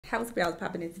House Bell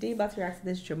popping in today. About to react to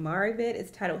this Jamari vid. It's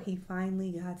titled "He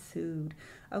Finally Got Sued."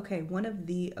 Okay, one of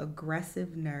the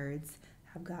aggressive nerds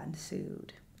have gotten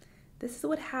sued. This is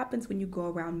what happens when you go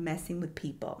around messing with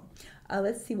people.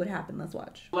 Let's see what happened. Let's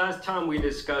watch. Last time we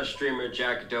discussed streamer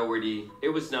Jack Doherty, it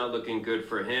was not looking good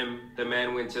for him. The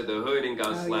man went to the hood and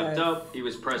got slapped up. He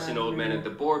was pressing old men at the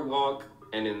boardwalk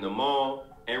and in the mall,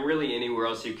 and really anywhere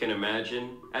else you can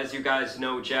imagine. As you guys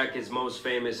know, Jack is most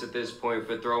famous at this point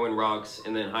for throwing rocks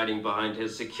and then hiding behind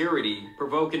his security,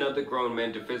 provoking other grown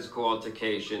men to physical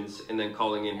altercations, and then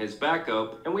calling in his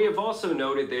backup. And we have also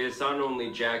noted that it's not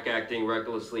only Jack acting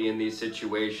recklessly in these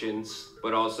situations,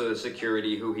 but also the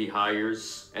security who he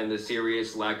hires and the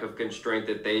serious lack of constraint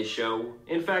that they show.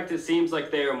 In fact, it seems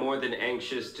like they are more than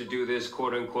anxious to do this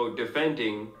quote-unquote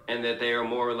defending, and that they are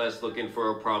more or less looking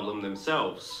for a problem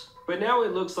themselves. But now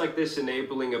it looks like this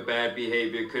enabling of bad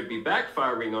behavior could be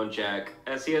backfiring on Jack,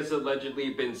 as he has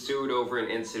allegedly been sued over an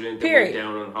incident that went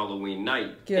down on Halloween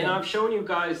night. And I've shown you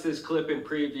guys this clip in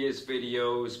previous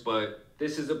videos, but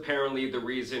this is apparently the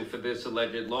reason for this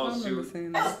alleged lawsuit.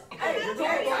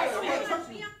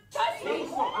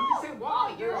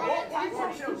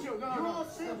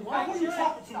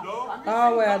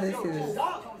 Oh, well, this is.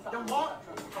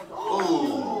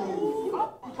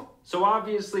 So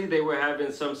obviously they were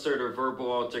having some sort of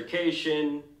verbal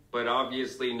altercation, but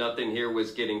obviously nothing here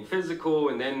was getting physical,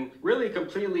 and then really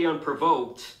completely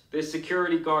unprovoked, this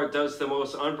security guard does the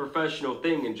most unprofessional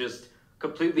thing and just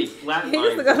completely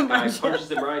flatlines the guy,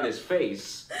 punches him right in his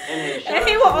face. And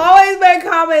he will always make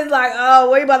comments like, oh,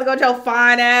 where you about to go with your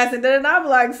fine ass? And then I'm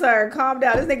like, sir, calm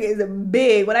down. This nigga is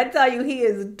big. When I tell you he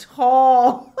is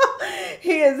tall,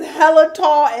 he is hella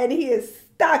tall, and he is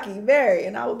stocky, very.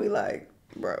 And I will be like,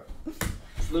 bro.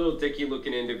 This little dicky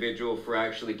looking individual for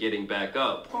actually getting back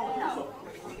up. Oh,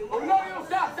 no,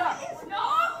 stop. No,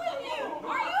 I'm with you.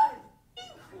 Are you?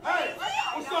 Hey,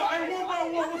 what's up? Hey,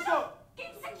 what's up?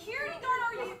 Security guard,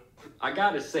 are you? I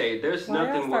gotta say, there's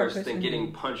nothing worse than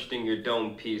getting punched in your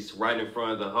dome piece right in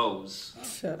front of the hose.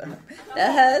 Shut up.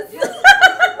 The hose?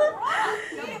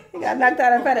 You got knocked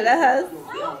out in front of the hose?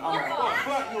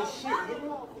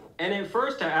 And at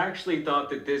first I actually thought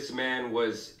that this man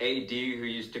was AD who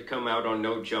used to come out on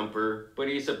No Jumper, but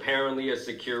he's apparently a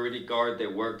security guard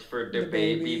that worked for the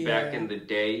baby back in the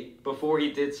day, before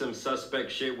he did some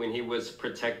suspect shit when he was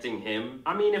protecting him.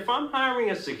 I mean, if I'm hiring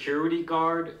a security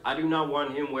guard, I do not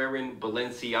want him wearing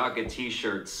Balenciaga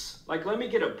t-shirts. Like, let me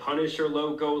get a Punisher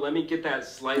logo, let me get that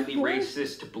slightly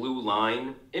racist blue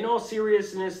line. In all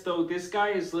seriousness though, this guy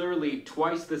is literally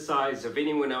twice the size of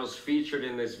anyone else featured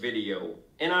in this video.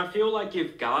 And I feel like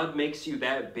if God makes you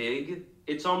that big,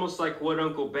 it's almost like what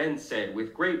Uncle Ben said,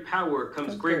 with great power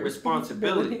comes great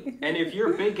responsibility. And if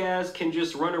your big ass can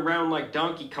just run around like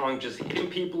Donkey Kong, just hitting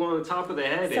people on the top of the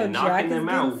head and knocking them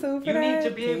out, you need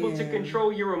to be able to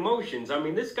control your emotions. I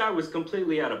mean, this guy was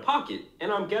completely out of pocket.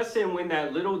 And I'm guessing when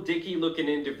that little dicky looking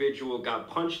individual got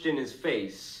punched in his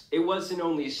face, it wasn't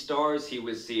only stars he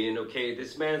was seeing, okay?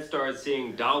 This man started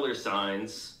seeing dollar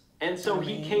signs. And so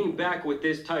he came back with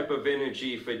this type of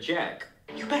energy for Jack.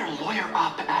 You better lawyer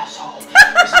up, asshole.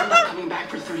 Because I'm not coming back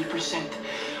for 30%.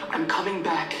 I'm coming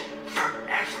back for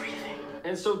everything.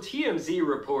 And so TMZ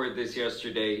reported this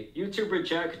yesterday. YouTuber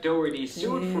Jack Doherty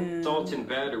sued for assault and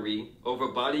battery over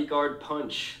bodyguard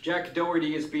punch. Jack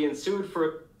Doherty is being sued for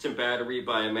assault and battery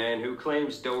by a man who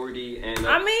claims Doherty and...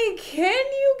 I mean, can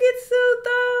you get sued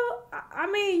though? I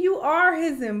mean, you are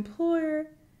his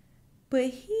employer, but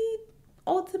he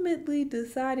ultimately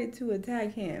decided to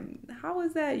attack him. How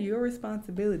is that your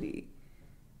responsibility?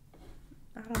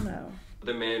 I don't know.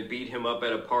 The man beat him up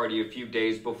at a party a few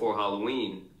days before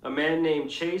Halloween. A man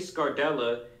named Chase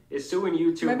Gardella is suing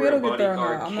YouTuber and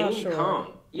bodyguard King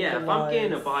Kong. Yeah, if I'm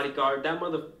getting a bodyguard, that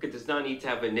motherfucker does not need to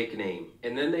have a nickname.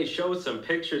 And then they show some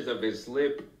pictures of his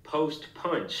lip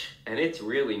post-punch. And it's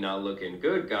really not looking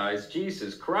good, guys.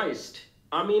 Jesus Christ.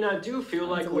 I mean, I do feel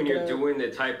like when you're doing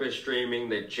the type of streaming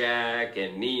that Jack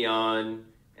and Neon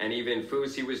and even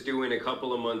Fousey was doing a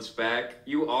couple of months back,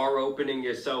 you are opening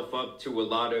yourself up to a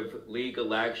lot of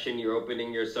legal action. You're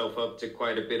opening yourself up to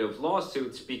quite a bit of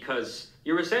lawsuits because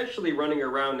you're essentially running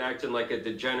around acting like a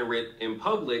degenerate in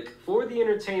public for the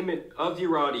entertainment of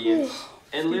your audience.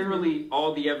 And literally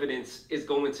all the evidence is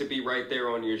going to be right there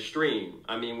on your stream.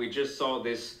 I mean, we just saw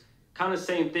this kind of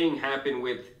same thing happen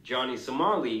with Johnny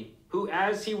Somali, who,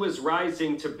 as he was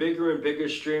rising to bigger and bigger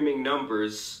streaming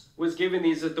numbers, was giving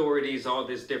these authorities all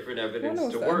this different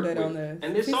evidence to work with.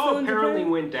 And this all apparently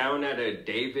went down at a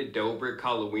David Dobrik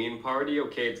Halloween party.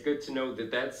 Okay, it's good to know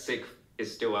that that sick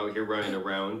is still out here running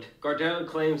around. Gardella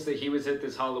claims that he was at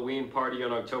this Halloween party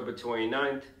on October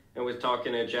 29th and was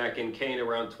talking to Jack and Kane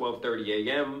around 12:30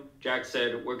 a.m. Jack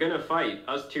said, "We're gonna fight,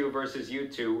 us two versus you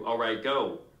two, alright,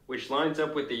 go," which lines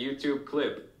up with the YouTube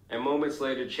clip. And moments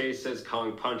later, Chase says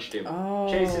Kong punched him.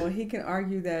 Oh, he can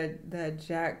argue that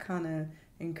Jack kind of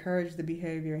encouraged the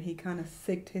behavior and he kind of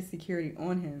sicked his security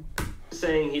on him.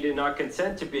 Saying he did not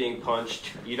consent to being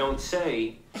punched, you don't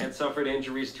say, and suffered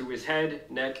injuries to his head,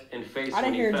 neck, and face I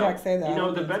didn't hear Jack say that. You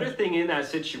know, the better thing in that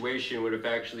situation would have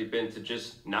actually been to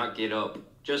just not get up.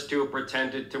 Just to have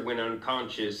pretended to win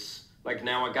unconscious. Like,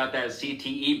 now I got that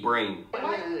CTE brain.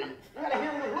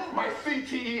 My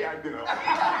CTE acting up.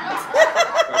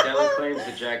 Gardella claims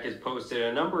that Jack has posted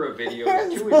a number of videos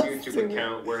to his YouTube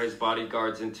account where his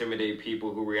bodyguards intimidate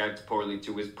people who react poorly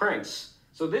to his pranks.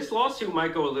 So this lawsuit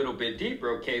might go a little bit deeper,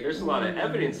 okay? There's a lot of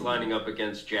evidence lining up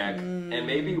against Jack. And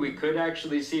maybe we could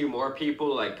actually see more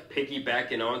people, like,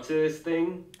 piggybacking onto this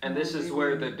thing. And this is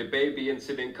where the DaBaby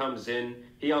incident comes in.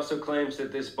 He also claims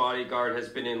that this bodyguard has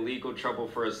been in legal trouble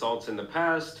for assaults in the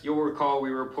past. You'll recall we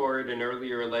reported an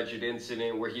earlier alleged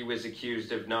incident where he was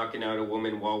accused of knocking out a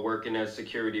woman while working as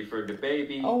security for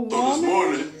DaBaby. So this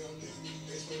morning,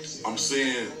 I'm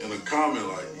seeing in a comment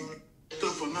like,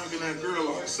 for knocking that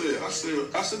girl, I said,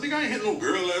 nigga, I ain't hit no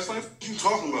girl last night. What you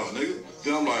talking about, nigga?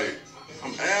 Then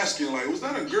I'm asking, like, was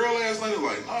that a girl last night? They're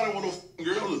like, nah, that wasn't no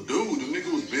girl, it was a dude. The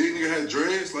nigga was big, nigga had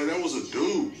dreads, like, that was a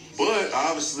dude. But,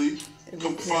 obviously,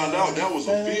 come to find out, that was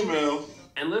a female.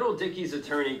 And Little Dicky's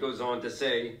attorney goes on to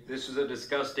say, this was a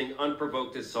disgusting,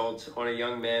 unprovoked assault on a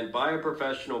young man by a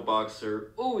professional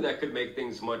boxer. Ooh, that could make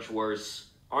things much worse.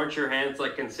 Aren't your hands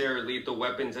like considered lethal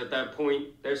weapons at that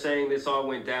point? They're saying this all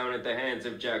went down at the hands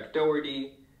of Jack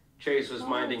Doherty. Chase was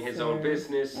minding his own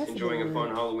business, enjoying a fun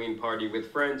Halloween party with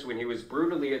friends when he was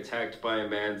brutally attacked by a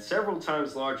man several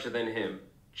times larger than him.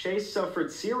 Chase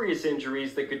suffered serious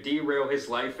injuries that could derail his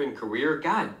life and career.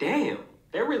 God damn.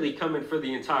 They're really coming for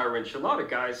the entire enchilada,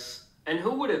 guys. And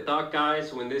who would have thought,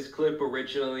 guys, when this clip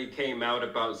originally came out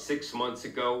about 6 months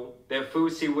ago, that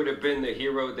Fousey would have been the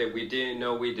hero that we didn't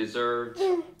know we deserved?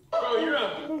 Bro, you're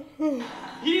up.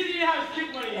 He didn't have his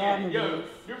kid money yet. Yo,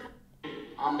 you're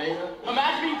I'm beta.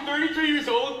 Imagine being 33 years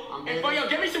old and yo,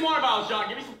 get me some water bottles, John.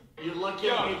 Give me some. You're lucky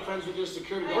I made friends with your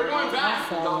security guard. We're going back.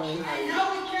 Hey, you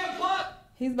know we can't plug.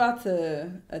 He's about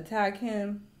to attack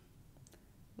him.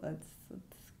 Let's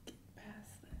get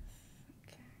past this.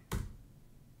 Okay.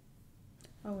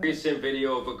 Oh, Recent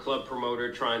video of a club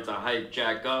promoter trying to hype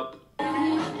Jack up. He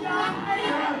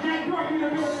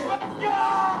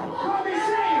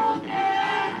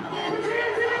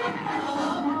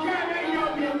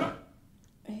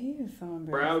is so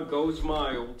embarrassing. Crowd goes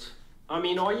mild. I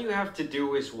mean, all you have to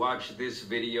do is watch this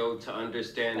video to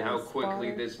understand how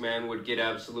quickly this man would get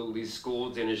absolutely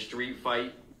schooled in a street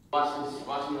fight. Watch this.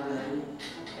 Watch me learn.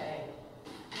 Okay.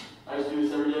 I just do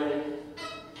this every day.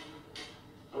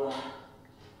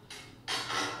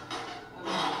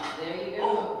 There you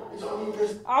go.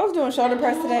 I was doing shoulder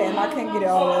press today and I couldn't get it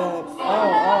all the way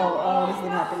up. This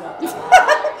didn't happen.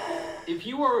 If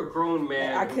you are a grown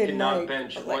man who cannot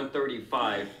bench like,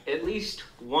 135 at least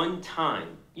one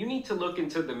time, you need to look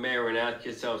into the mirror and ask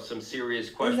yourself some serious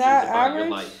questions about your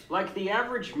life. Like the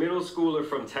average middle schooler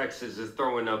from Texas is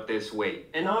throwing up this weight.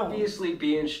 And obviously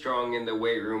being strong in the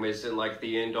weight room isn't like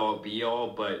the end-all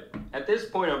be-all, but at this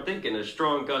point I'm thinking a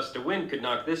strong gust of wind could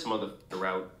knock this motherfucker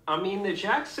out. I mean, the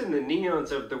Jacks and the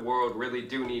Neons of the world really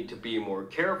do need to be more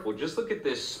careful. Just look at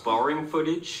this sparring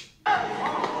footage.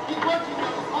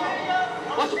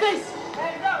 Watch your face!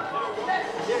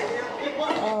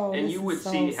 And you would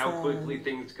see how quickly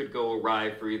things could go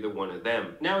awry for either one of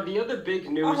them. Now, the other big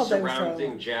news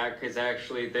surrounding Jack is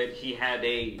actually that he had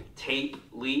a tape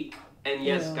leak. And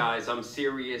yes, guys, I'm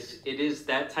serious. It is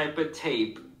that type of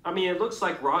tape. I mean, it looks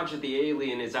like Roger the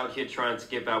Alien is out here trying to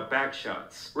give out back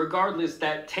shots. Regardless,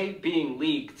 that tape being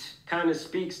leaked kind of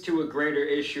speaks to a greater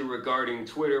issue regarding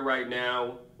Twitter right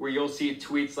now, where you'll see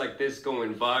tweets like this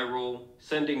going viral,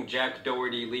 sending Jack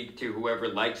Doherty leak to whoever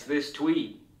likes this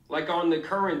tweet. Like on the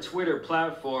current Twitter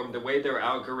platform, the way their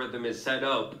algorithm is set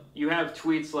up, you have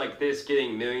tweets like this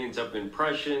getting millions of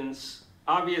impressions.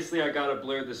 Obviously, I gotta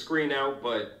blur the screen out,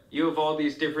 but you have all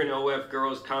these different OF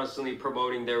girls constantly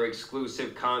promoting their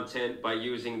exclusive content by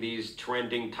using these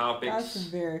trending topics. That's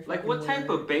very like, what type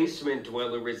of basement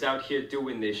dweller is out here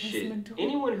doing this shit?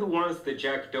 Anyone who wants the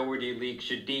Jack Doherty leak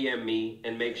should DM me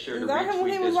and make sure to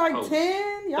retweet this post.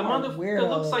 10? The motherfucker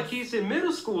looks like he's in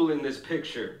middle school in this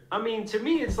picture. I mean, to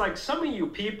me, it's like some of you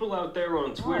people out there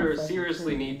on Twitter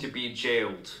seriously need to be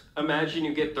jailed. Imagine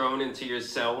you get thrown into your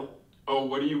cell. Oh,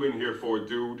 what are you in here for,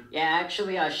 dude? Yeah,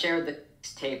 actually, I shared the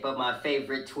tape of my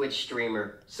favorite Twitch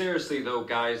streamer. Seriously though,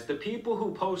 guys, the people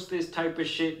who post this type of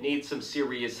shit need some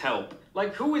serious help.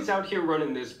 Like, who is out here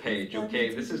running this page,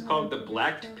 okay? This is called the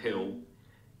Blacked Pill.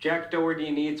 Jack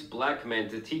Doherty needs black men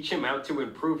to teach him how to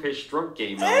improve his stroke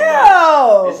game.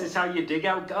 This is how you dig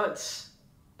out guts.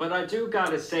 But I do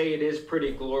gotta say, it is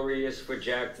pretty glorious for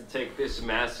Jack to take this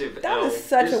massive L. That is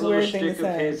such a weird thing to say. This little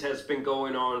shtick of his has been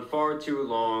going on far too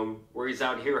long, where he's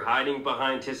out here hiding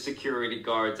behind his security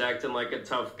guards, acting like a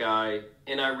tough guy.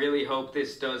 And I really hope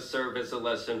this does serve as a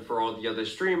lesson for all the other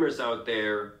streamers out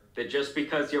there, that just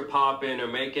because you're popping or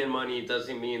making money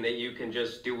doesn't mean that you can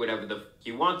just do whatever the f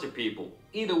you want to people.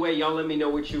 Either way, y'all let me know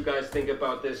what you guys think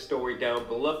about this story down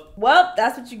below. Well,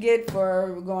 that's what you get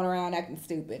for going around acting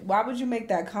stupid. Why would you make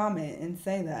that comment and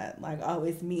say that? Like, oh,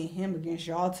 it's me and him against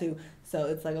y'all two. So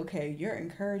it's like, okay, you're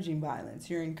encouraging violence.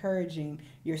 You're encouraging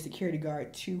your security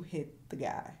guard to hit the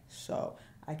guy. So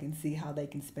I can see how they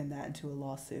can spin that into a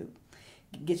lawsuit.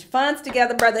 Get your funds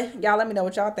together, brother. Y'all let me know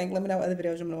what y'all think. Let me know what other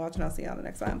videos you want to watch, and I'll see y'all in the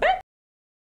next one. Bye.